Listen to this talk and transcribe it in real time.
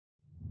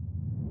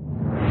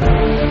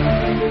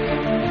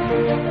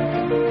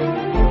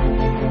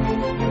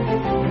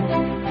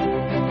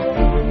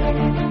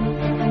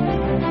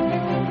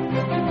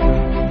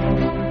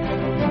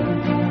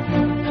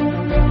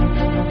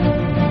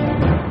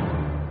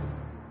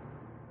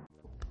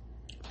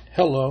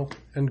Hello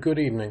and good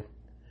evening.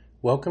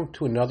 Welcome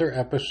to another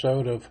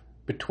episode of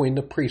Between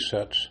the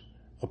Presets,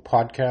 a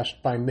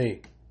podcast by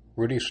me,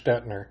 Rudy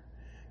Stetner,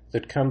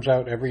 that comes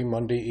out every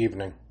Monday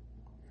evening.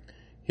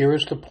 Here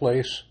is the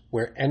place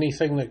where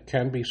anything that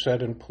can be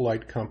said in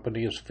polite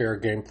company is fair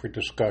game for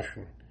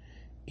discussion,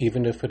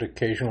 even if it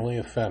occasionally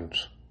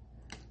offends.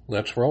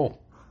 Let's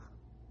roll.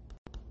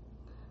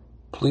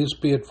 Please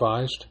be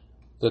advised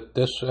that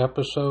this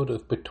episode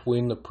of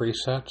Between the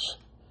Presets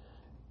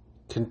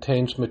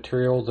contains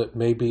material that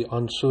may be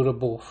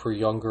unsuitable for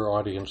younger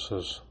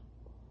audiences.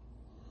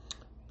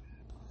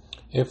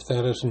 If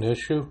that is an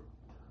issue,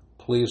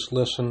 please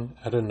listen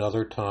at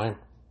another time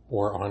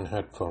or on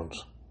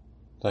headphones.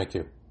 Thank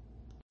you.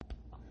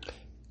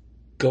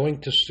 Going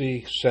to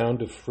see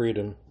Sound of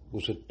Freedom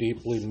was a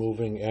deeply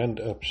moving and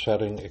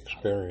upsetting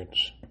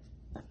experience.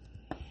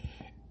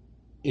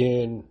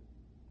 In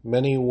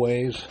many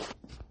ways,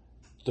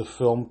 the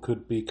film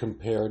could be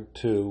compared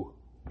to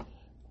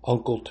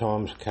Uncle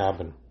Tom's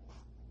Cabin.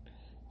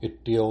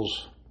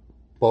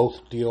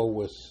 Both deal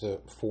with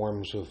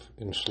forms of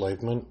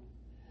enslavement.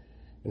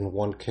 In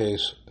one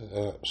case,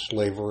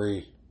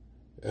 slavery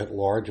at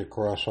large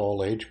across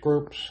all age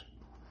groups.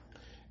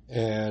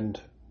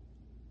 And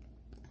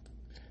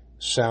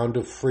Sound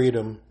of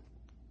Freedom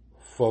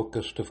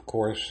focused, of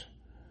course,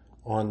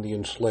 on the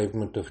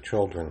enslavement of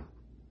children.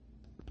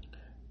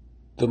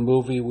 The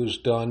movie was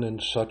done in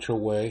such a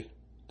way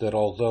that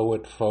although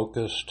it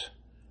focused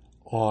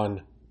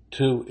on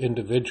two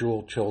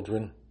individual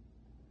children,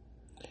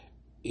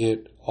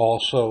 it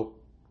also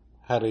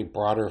had a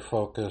broader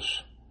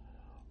focus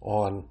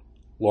on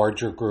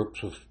larger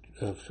groups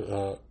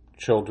of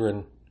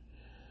children,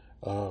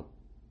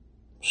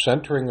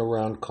 centering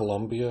around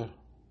Colombia.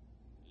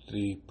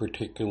 The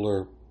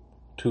particular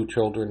two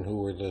children who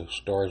were the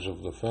stars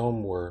of the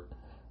film were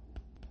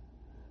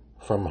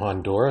from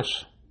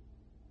Honduras,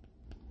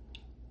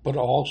 but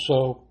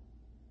also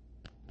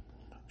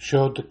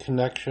showed the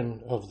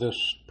connection of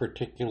this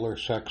particular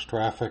sex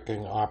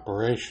trafficking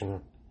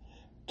operation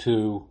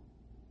to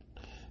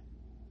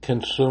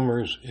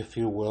consumers, if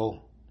you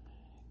will,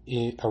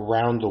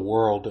 around the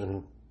world,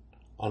 and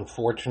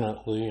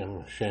unfortunately,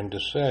 I'm ashamed to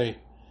say,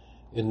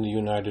 in the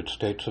United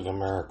States of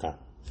America.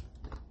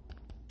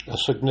 A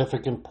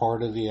significant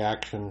part of the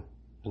action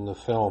in the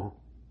film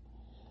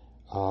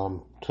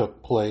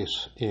took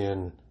place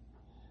in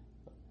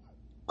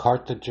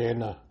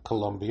Cartagena,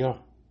 Colombia,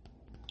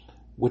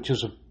 which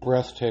is a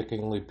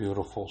breathtakingly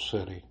beautiful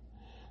city.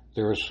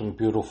 There is some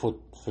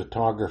beautiful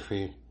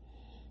photography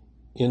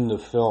in the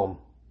film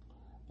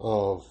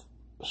of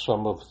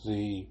some of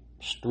the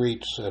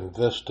streets and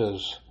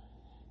vistas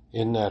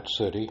in that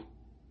city.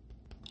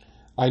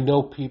 I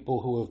know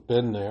people who have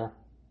been there,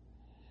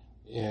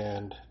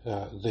 and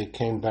they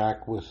came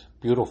back with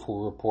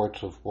beautiful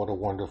reports of what a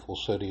wonderful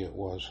city it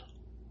was.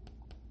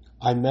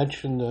 I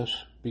mention this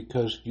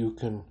because you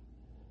can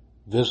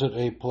visit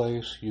a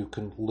place, you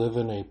can live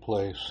in a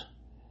place,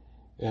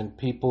 and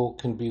people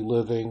can be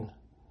living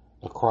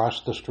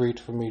across the street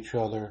from each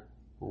other,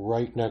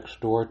 right next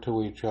door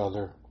to each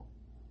other.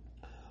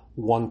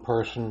 One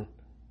person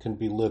can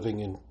be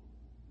living in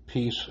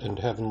peace and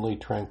heavenly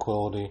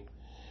tranquility,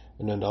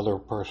 and another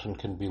person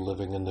can be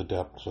living in the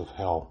depths of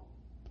hell.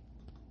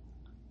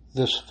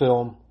 This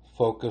film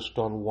focused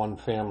on one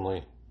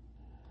family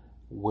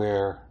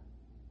where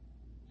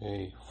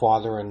a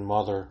father and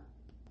mother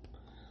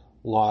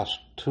lost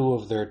two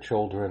of their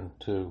children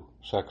to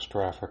sex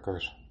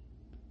traffickers.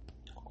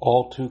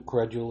 All too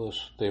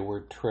credulous, they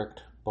were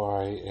tricked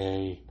by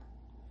a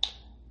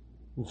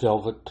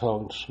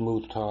velvet-tongued,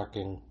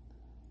 smooth-talking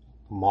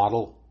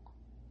model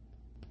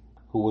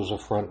who was a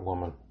front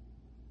woman.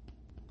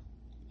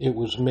 It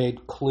was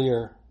made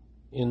clear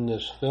in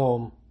this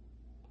film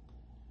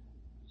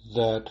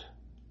that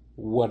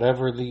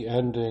whatever the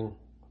ending,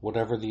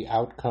 whatever the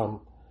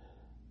outcome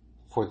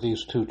for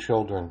these two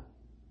children,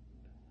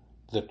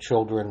 that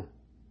children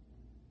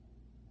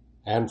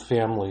and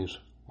families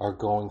are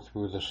going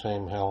through the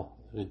same hell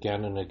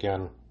again and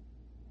again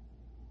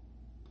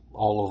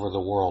all over the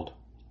world.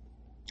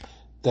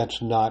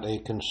 That's not a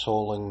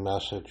consoling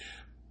message,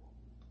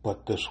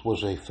 but this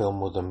was a film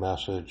with a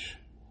message,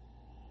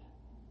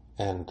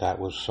 and that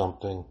was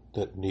something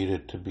that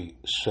needed to be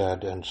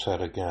said and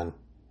said again.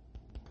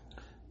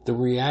 The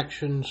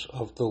reactions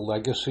of the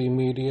legacy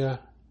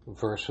media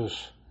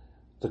versus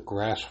the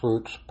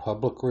grassroots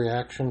public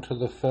reaction to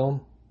the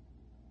film,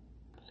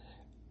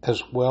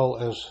 as well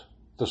as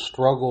the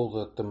struggle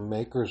that the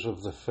makers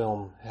of the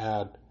film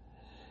had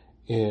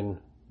in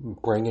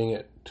bringing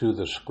it to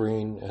the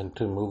screen and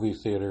to movie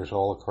theaters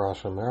all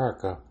across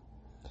America,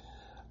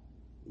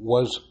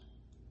 was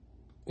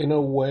in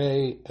a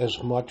way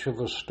as much of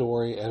a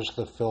story as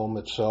the film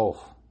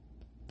itself.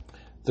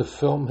 The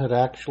film had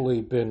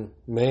actually been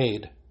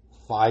made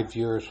 5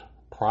 years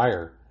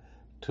prior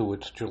to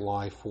its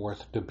July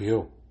 4th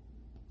debut.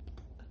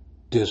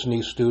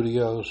 Disney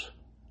Studios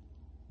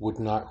would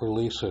not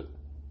release it.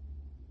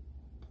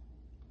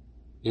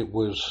 It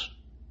was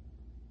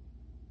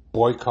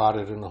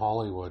boycotted in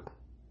Hollywood.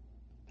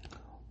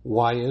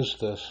 Why is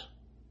this?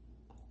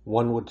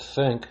 One would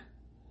think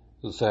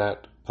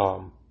that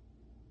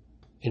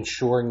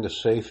ensuring the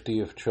safety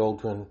of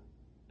children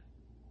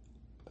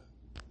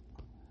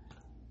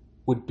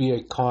would be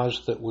a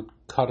cause that would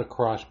cut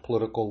across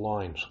political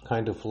lines,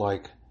 kind of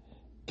like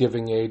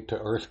giving aid to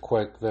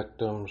earthquake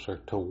victims or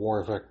to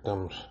war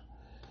victims,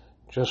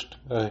 just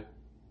a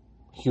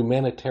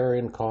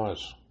humanitarian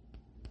cause.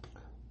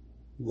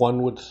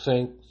 One would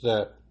think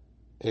that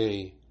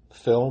a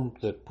film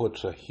that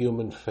puts a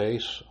human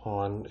face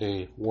on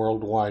a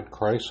worldwide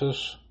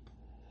crisis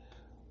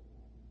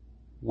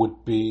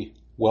would be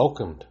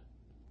welcomed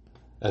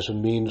as a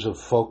means of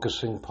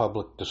focusing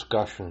public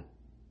discussion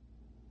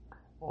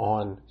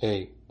on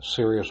a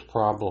serious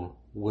problem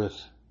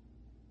with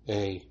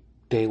a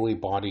daily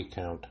body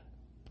count.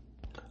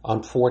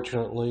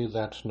 Unfortunately,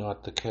 that's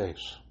not the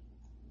case.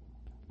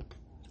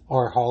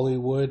 Are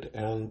Hollywood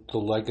and the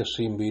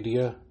legacy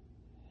media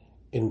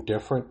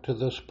indifferent to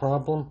this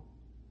problem?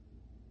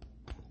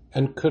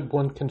 And could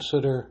one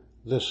consider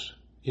this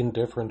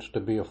indifference to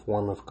be a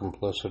form of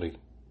complicity?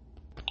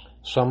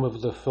 Some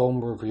of the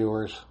film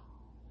reviewers,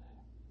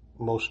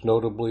 most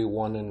notably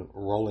one in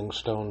Rolling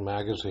Stone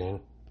magazine,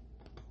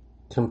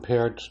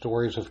 compared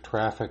stories of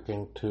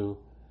trafficking to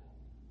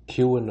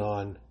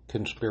QAnon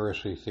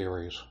conspiracy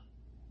theories.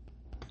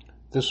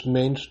 This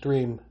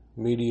mainstream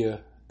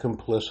media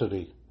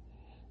complicity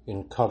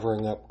in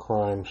covering up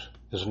crimes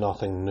is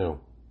nothing new.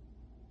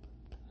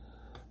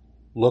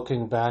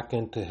 Looking back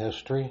into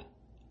history,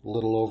 a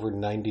little over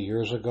 90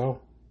 years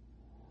ago,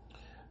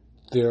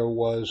 there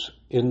was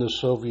in the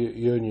Soviet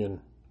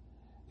Union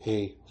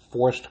a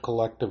forced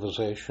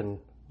collectivization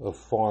of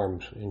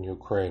farms in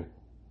Ukraine.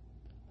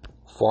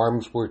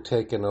 Farms were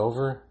taken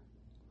over,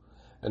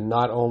 and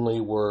not only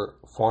were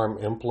farm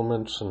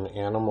implements and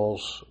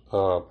animals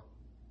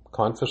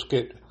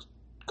confiscated,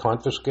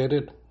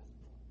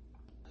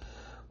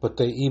 but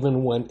they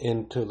even went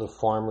into the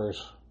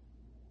farmers'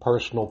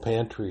 personal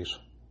pantries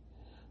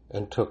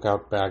and took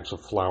out bags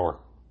of flour,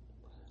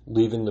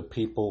 leaving the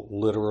people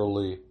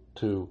literally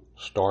to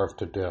starve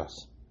to death.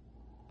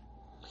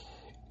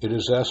 It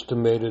is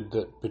estimated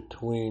that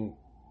between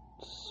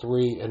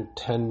 3 and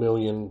 10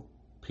 million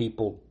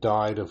people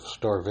died of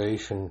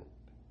starvation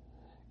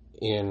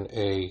in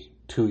a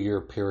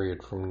 2-year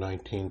period from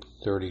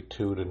 1932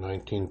 to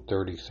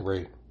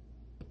 1933.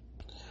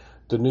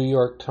 The New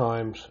York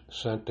Times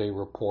sent a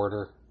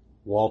reporter,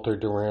 Walter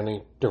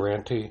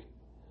Duranty,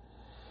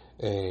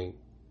 a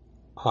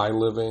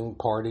high-living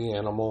party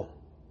animal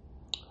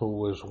who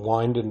was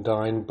wined and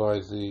dined by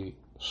the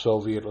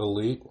Soviet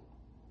elite,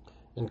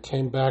 and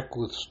came back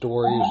with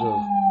stories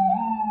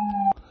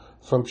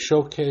from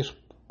showcase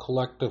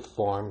collective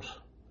farms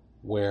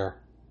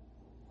where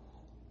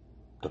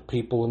the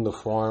people in the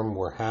farm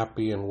were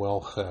happy and well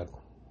fed.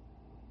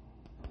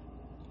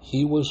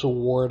 He was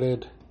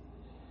awarded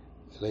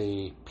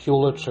the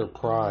Pulitzer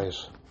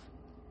Prize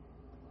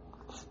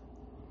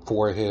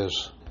for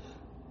his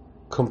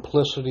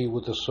complicity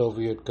with the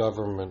Soviet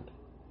government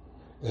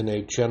in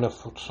a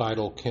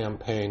genocidal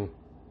campaign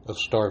of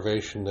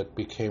starvation that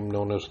became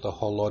known as the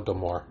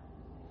Holodomor,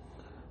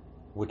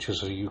 which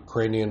is a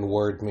Ukrainian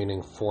word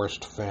meaning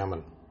forced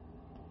famine.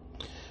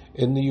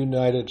 In the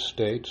United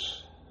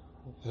States,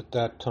 at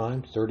that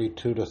time,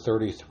 32 to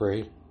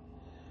 33,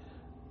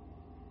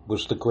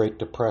 was the Great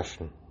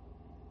Depression.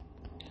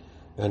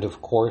 And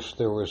of course,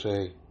 there was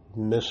a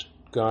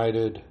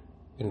misguided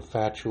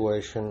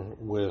infatuation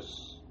with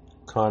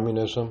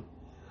communism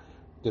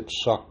that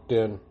sucked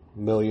in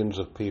millions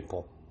of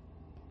people.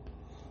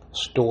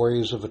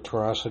 Stories of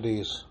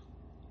atrocities,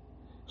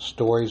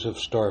 stories of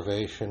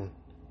starvation,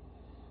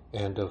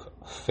 and of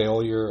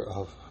failure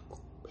of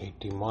a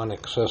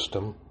demonic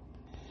system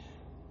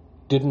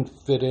didn't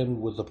fit in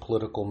with the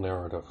political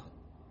narrative.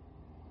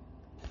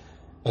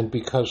 And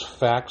because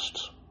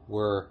facts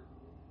were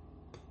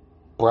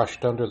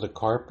brushed under the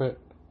carpet,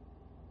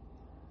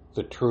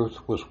 the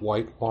truth was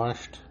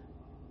whitewashed,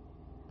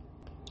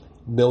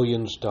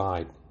 millions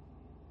died.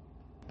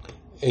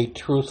 A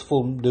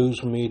truthful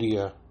news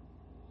media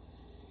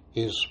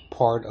is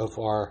part of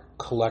our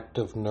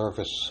collective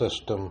nervous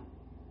system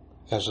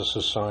as a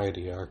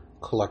society, our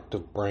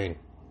collective brain.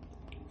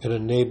 It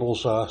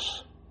enables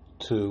us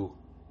to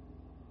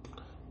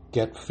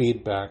get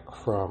feedback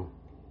from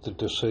the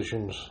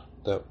decisions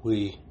that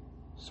we,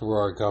 through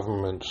our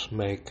governments,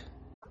 make.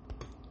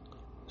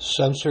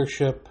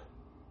 Censorship,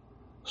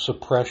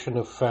 suppression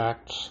of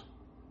facts,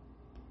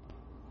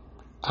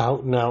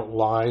 out-and-out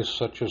lies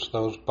such as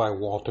those by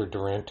Walter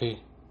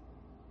Duranty,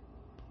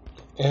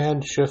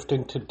 and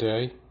shifting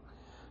today,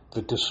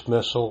 the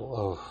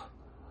dismissal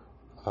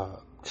of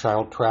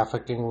child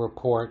trafficking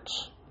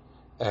reports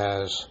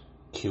as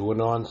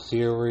QAnon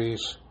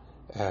theories,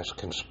 as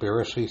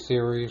conspiracy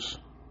theories.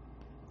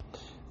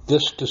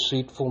 This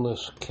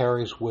deceitfulness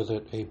carries with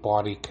it a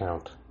body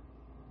count.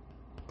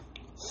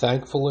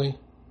 Thankfully,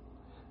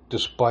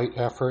 despite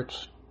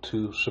efforts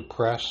to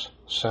suppress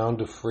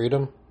Sound of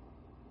Freedom,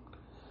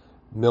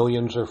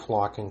 millions are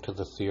flocking to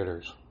the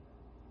theaters.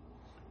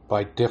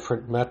 by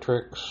different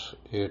metrics,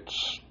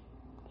 it's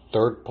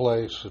third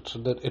place.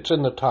 It's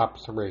in the top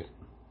three.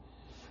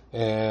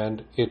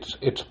 And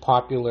its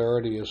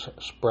popularity is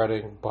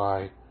spreading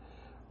by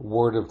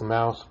word of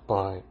mouth,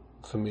 by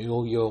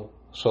familial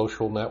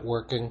social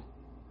networking.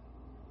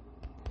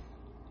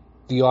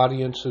 The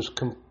audience is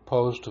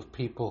composed of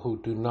people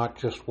who do not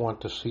just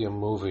want to see a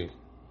movie,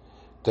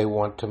 they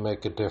want to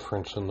make a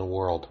difference in the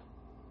world.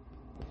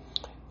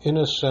 In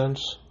a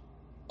sense,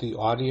 the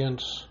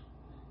audience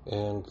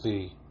and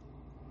the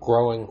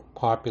growing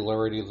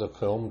popularity of the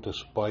film,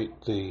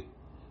 despite the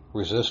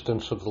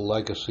resistance of the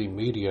legacy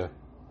media,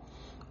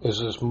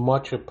 is as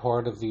much a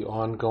part of the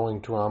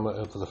ongoing drama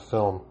of the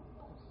film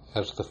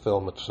as the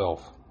film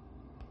itself.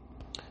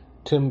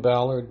 Tim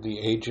Ballard, the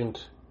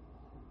agent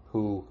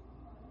who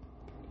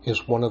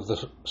is one of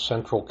the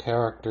central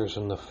characters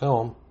in the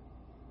film,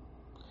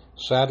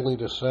 sadly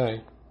to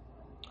say,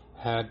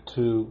 had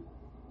to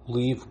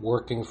leave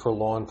working for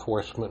law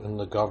enforcement and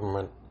the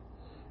government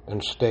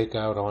and stake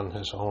out on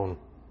his own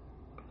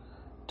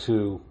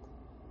to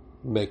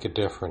make a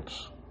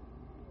difference.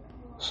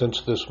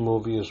 Since this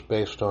movie is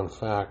based on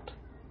fact,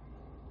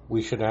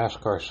 we should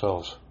ask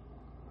ourselves,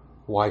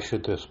 why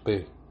should this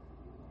be?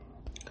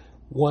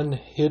 One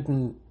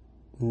hidden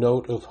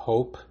note of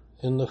hope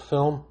in the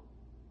film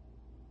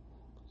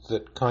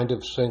that kind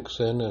of sinks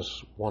in as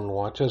one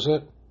watches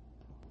it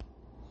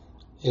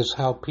is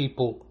how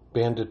people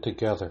banded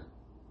together,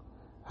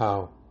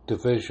 how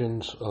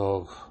divisions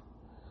of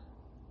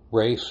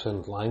race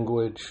and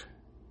language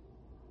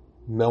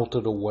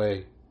melted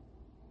away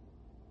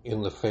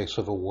in the face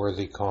of a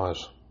worthy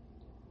cause.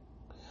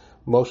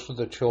 Most of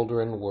the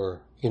children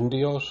were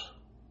Indios,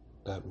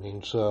 that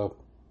means of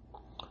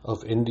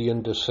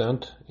Indian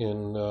descent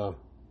in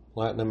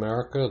Latin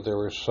America. There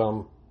were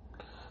some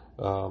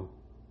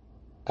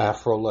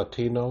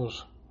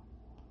Afro-Latinos.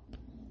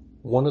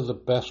 One of the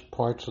best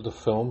parts of the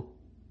film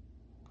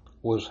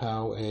was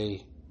how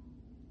a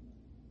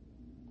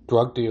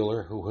drug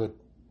dealer who had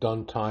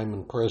done time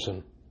in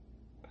prison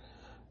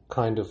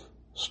kind of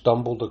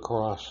stumbled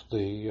across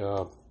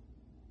the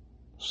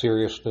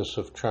seriousness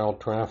of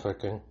child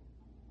trafficking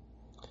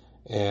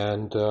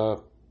and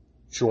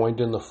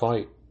joined in the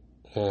fight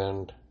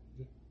and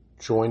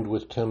joined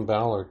with Tim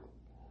Ballard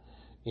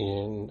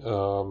in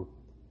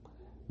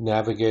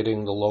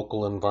navigating the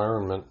local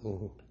environment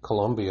in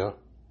Colombia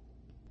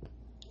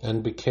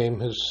and became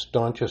his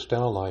staunchest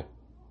ally.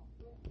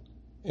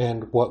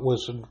 And what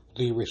was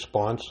the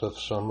response of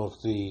some of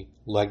the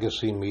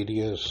legacy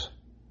media's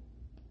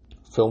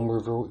film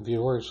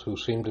reviewers who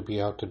seemed to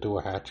be out to do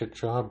a hatchet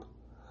job?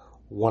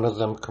 One of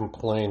them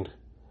complained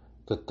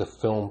that the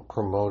film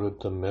promoted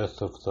the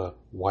myth of the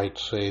white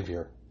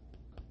savior.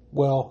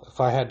 Well, if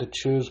I had to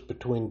choose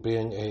between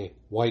being a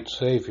white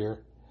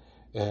savior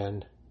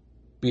and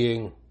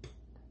being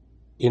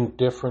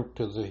indifferent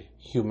to the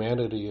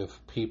humanity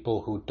of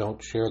people who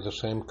don't share the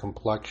same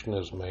complexion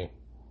as me,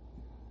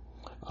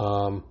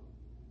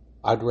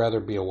 I'd rather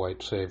be a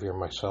white savior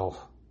myself.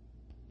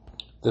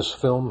 This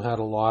film had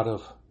a lot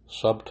of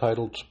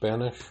subtitled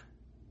Spanish.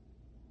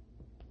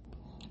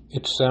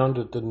 It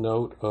sounded the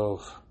note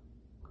of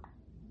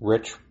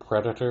rich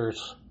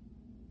predators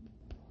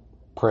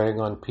preying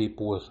on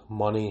people with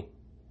money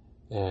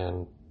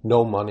and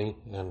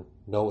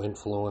no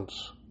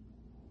influence,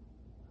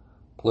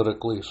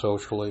 politically,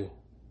 socially,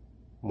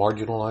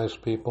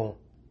 marginalized people.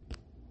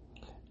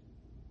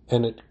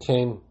 And it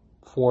came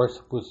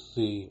forth with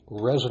the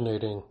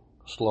resonating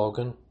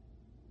slogan,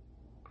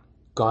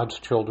 God's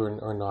children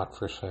are not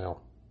for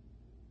sale.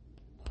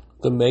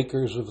 The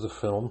makers of the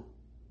film,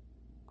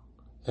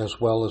 as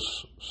well as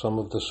some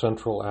of the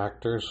central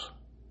actors,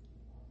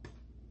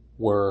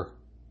 were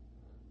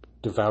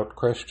devout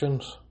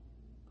Christians,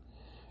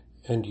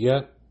 and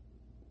yet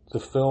the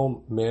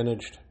film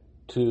managed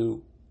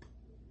to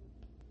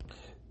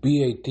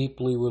be a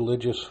deeply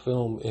religious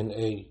film in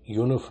a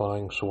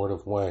unifying sort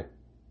of way.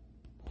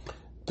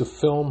 The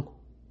film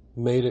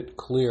made it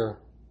clear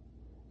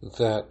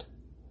that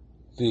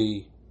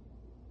the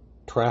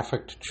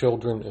trafficked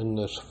children in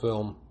this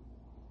film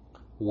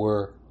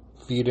were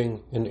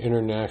feeding an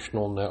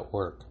international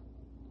network,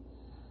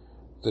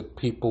 that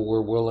people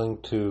were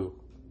willing to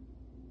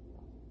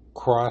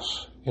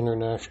cross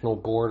international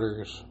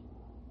borders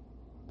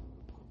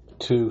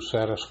to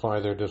satisfy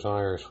their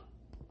desires.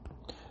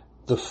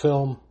 The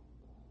film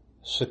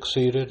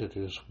succeeded. It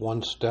is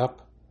one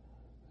step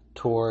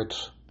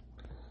towards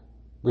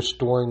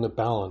restoring the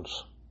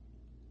balance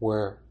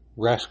where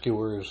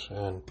rescuers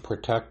and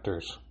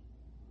protectors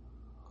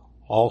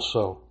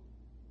also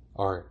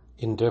are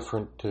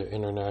indifferent to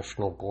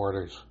international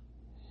borders,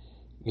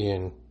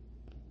 in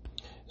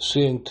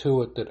seeing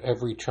to it that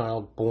every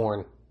child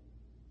born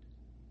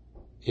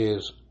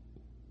is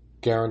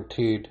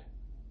guaranteed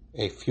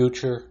a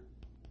future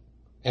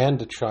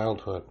and a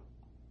childhood.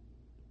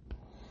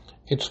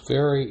 It's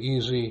very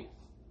easy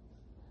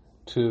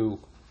to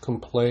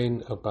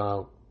complain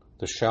about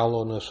the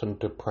shallowness and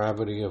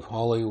depravity of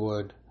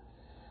Hollywood,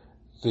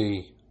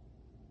 the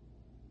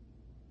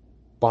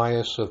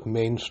bias of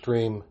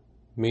mainstream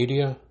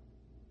media,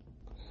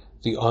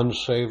 the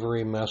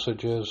unsavory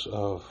messages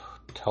of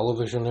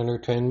television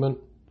entertainment,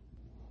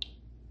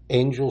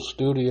 Angel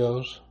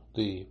Studios,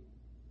 the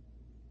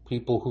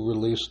people who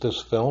released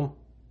this film,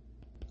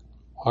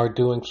 are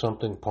doing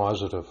something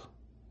positive.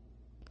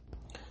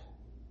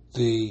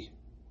 The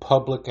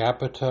public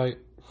appetite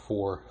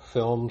for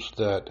films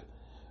that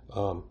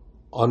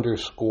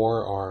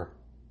underscore our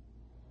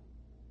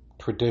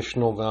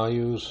traditional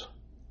values,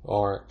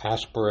 our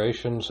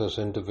aspirations as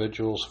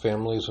individuals,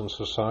 families, and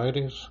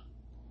societies,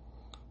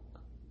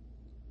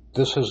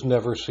 this has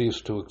never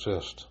ceased to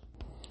exist.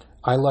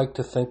 I like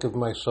to think of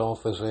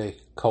myself as a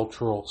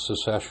cultural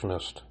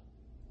secessionist.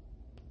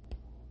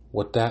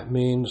 What that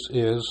means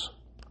is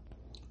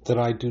that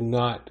I do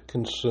not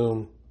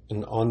consume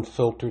an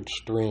unfiltered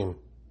stream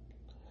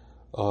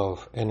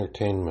of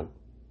entertainment.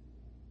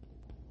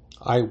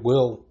 I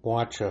will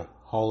watch a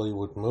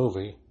Hollywood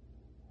movie,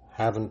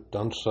 haven't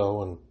done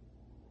so in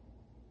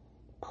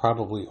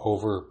probably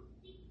over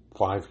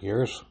 5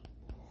 years,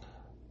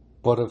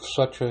 but if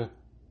such a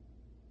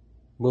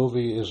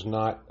movie is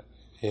not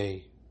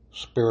a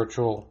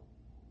spiritual,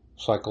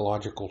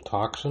 psychological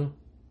toxin,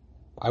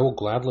 I will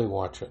gladly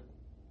watch it.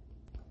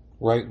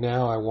 Right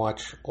now I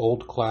watch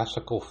old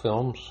classical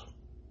films,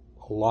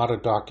 a lot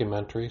of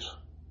documentaries.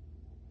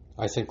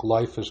 I think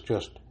life is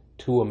just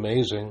too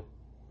amazing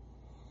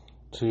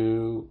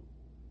to,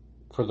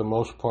 for the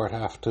most part,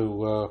 have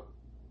to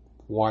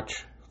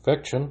watch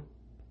fiction,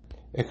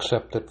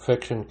 except that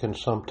fiction can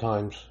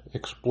sometimes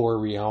explore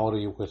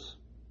reality with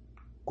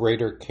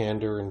greater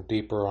candor and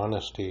deeper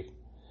honesty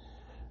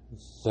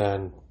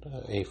than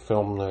a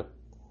film that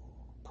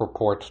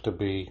purports to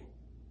be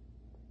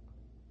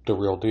the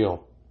real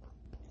deal.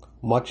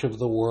 Much of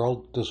the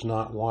world does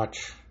not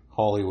watch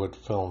Hollywood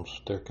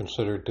films. They're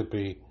considered to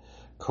be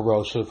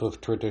corrosive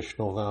of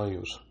traditional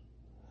values.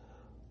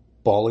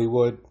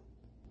 Bollywood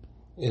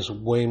is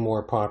way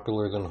more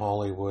popular than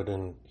Hollywood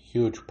in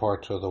huge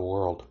parts of the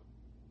world.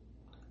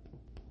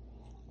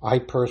 I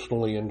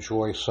personally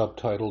enjoy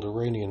subtitled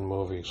Iranian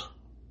movies.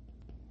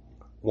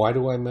 Why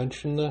do I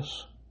mention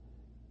this?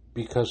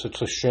 Because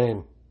it's a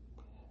shame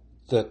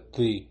that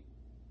the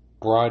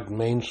broad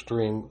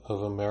mainstream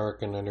of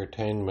American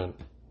entertainment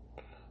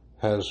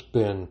has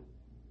been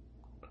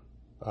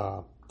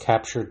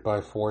captured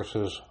by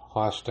forces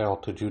hostile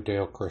to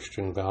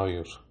Judeo-Christian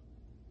values.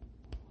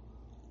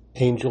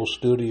 Angel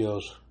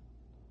Studios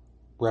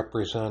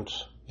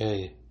represents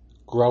a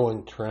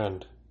growing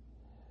trend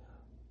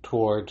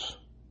towards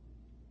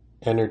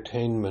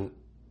entertainment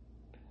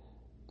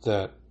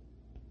that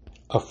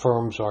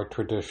affirms our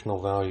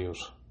traditional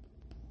values.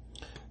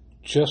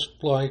 Just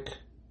like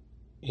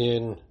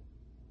in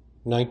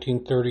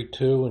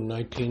 1932 and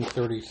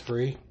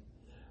 1933,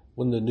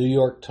 when the New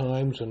York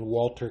Times and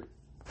Walter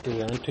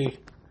Duranty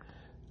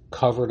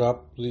covered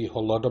up the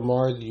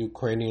Holodomor, the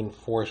Ukrainian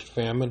forced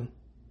famine,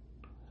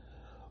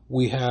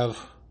 we have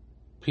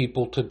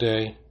people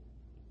today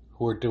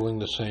who are doing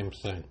the same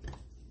thing.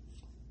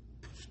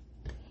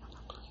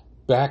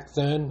 Back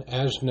then,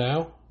 as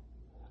now,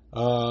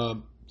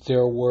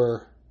 there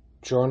were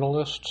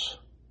journalists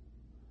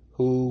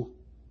who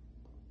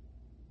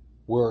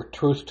were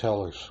truth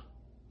tellers.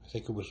 I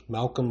think it was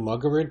Malcolm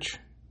Muggeridge,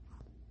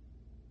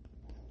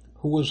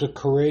 who was a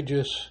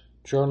courageous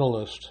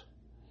journalist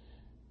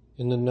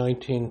in the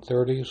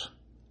 1930s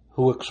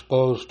who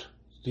exposed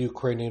the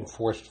Ukrainian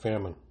forced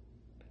famine.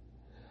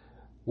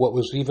 What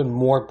was even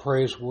more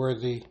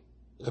praiseworthy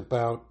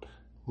about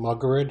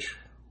Muggeridge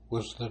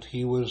was that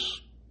he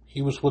was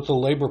with the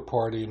Labour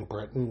Party in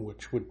Britain,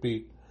 which would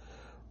be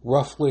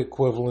roughly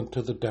equivalent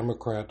to the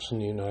Democrats in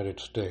the United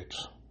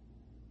States.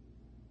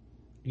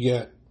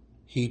 Yet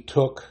he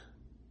took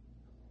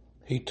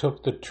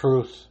the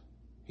truth,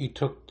 he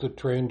took the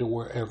train to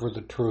wherever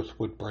the truth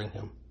would bring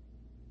him.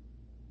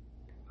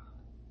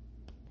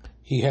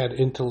 He had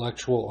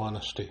intellectual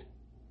honesty.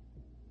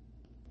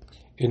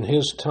 In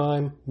his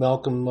time,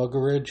 Malcolm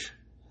Muggeridge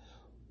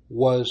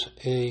was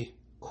a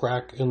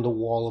crack in the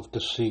wall of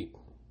deceit.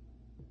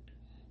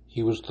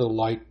 He was the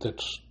light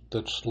that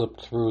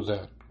slipped through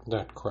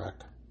that crack.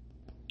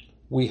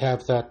 We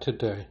have that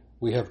today.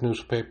 We have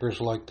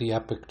newspapers like the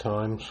Epoch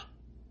Times.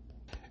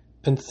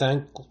 And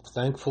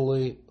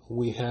thankfully,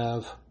 we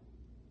have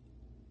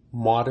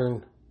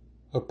modern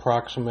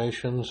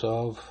approximations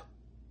of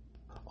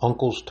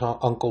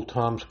Uncle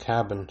Tom's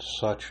Cabin,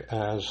 such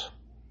as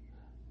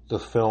the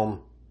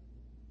film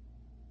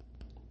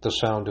The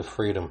Sound of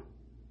Freedom.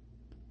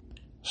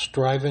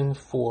 Striving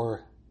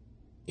for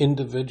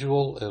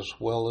individual as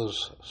well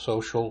as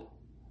social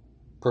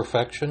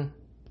perfection,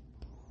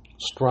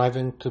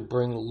 striving to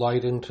bring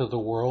light into the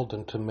world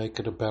and to make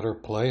it a better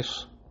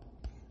place,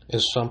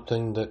 is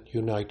something that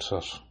unites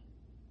us.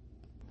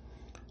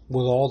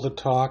 With all the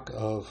talk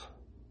of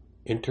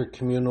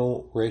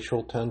intercommunal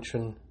racial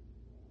tension,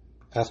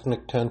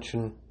 ethnic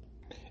tension,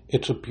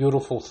 it's a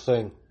beautiful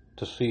thing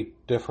to see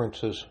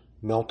differences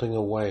melting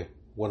away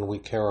when we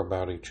care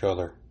about each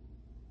other.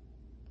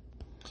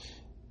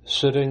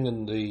 Sitting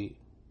in the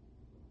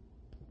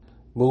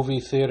movie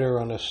theater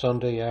on a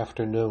Sunday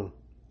afternoon,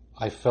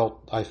 I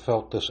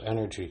felt this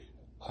energy.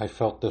 I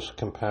felt this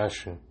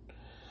compassion.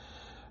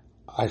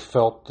 I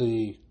felt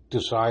the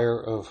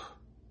desire of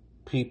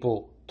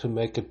people to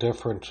make a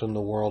difference in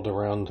the world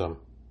around them.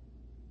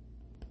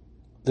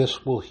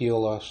 This will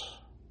heal us.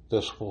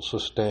 This will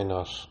sustain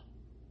us.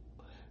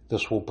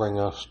 This will bring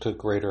us to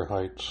greater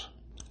heights.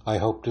 I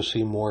hope to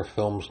see more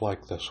films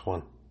like this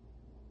one.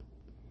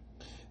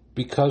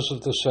 Because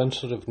of the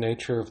sensitive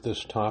nature of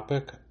this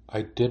topic,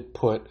 I did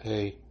put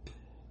a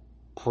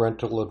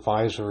parental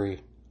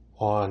advisory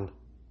on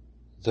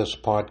this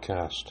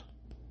podcast.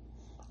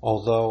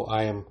 Although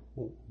I am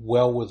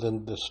well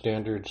within the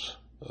standards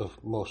of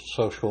most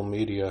social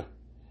media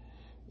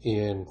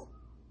in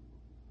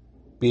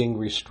being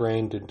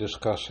restrained in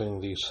discussing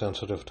these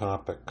sensitive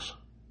topics,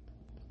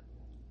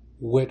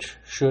 which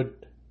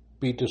should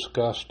be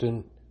discussed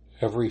in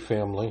every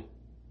family.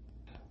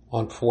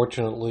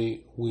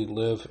 Unfortunately, we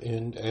live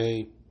in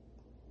a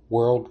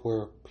world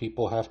where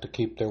people have to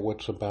keep their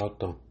wits about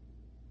them.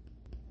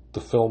 The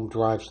film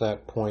drives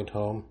that point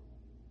home,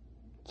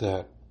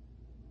 that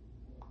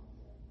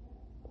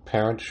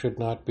parents should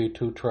not be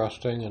too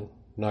trusting, and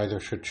neither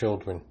should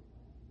children.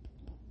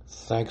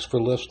 Thanks for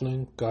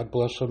listening. God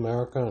bless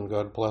America, and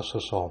God bless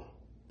us all.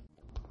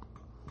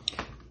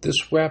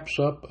 This wraps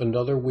up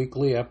another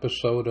weekly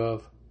episode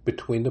of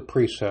Between the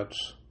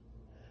Presets.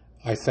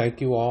 I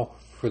thank you all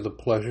for the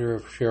pleasure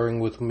of sharing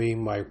with me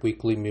my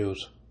weekly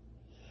muse.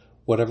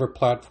 Whatever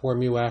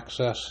platform you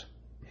access,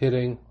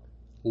 hitting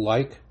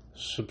like,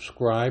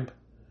 subscribe,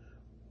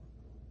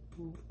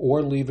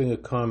 or leaving a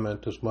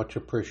comment is much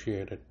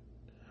appreciated.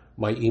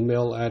 My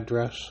email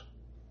address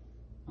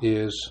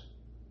is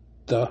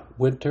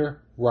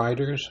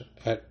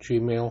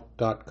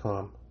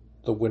thewinterriders@gmail.com.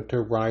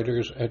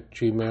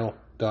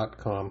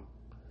 thewinterriders@gmail.com.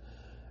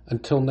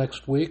 Until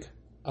next week,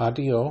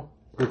 adio,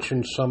 which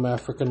in some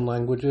African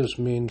languages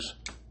means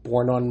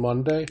born on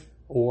Monday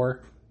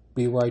or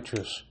be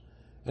righteous,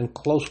 and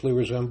closely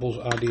resembles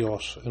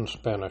adios in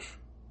Spanish.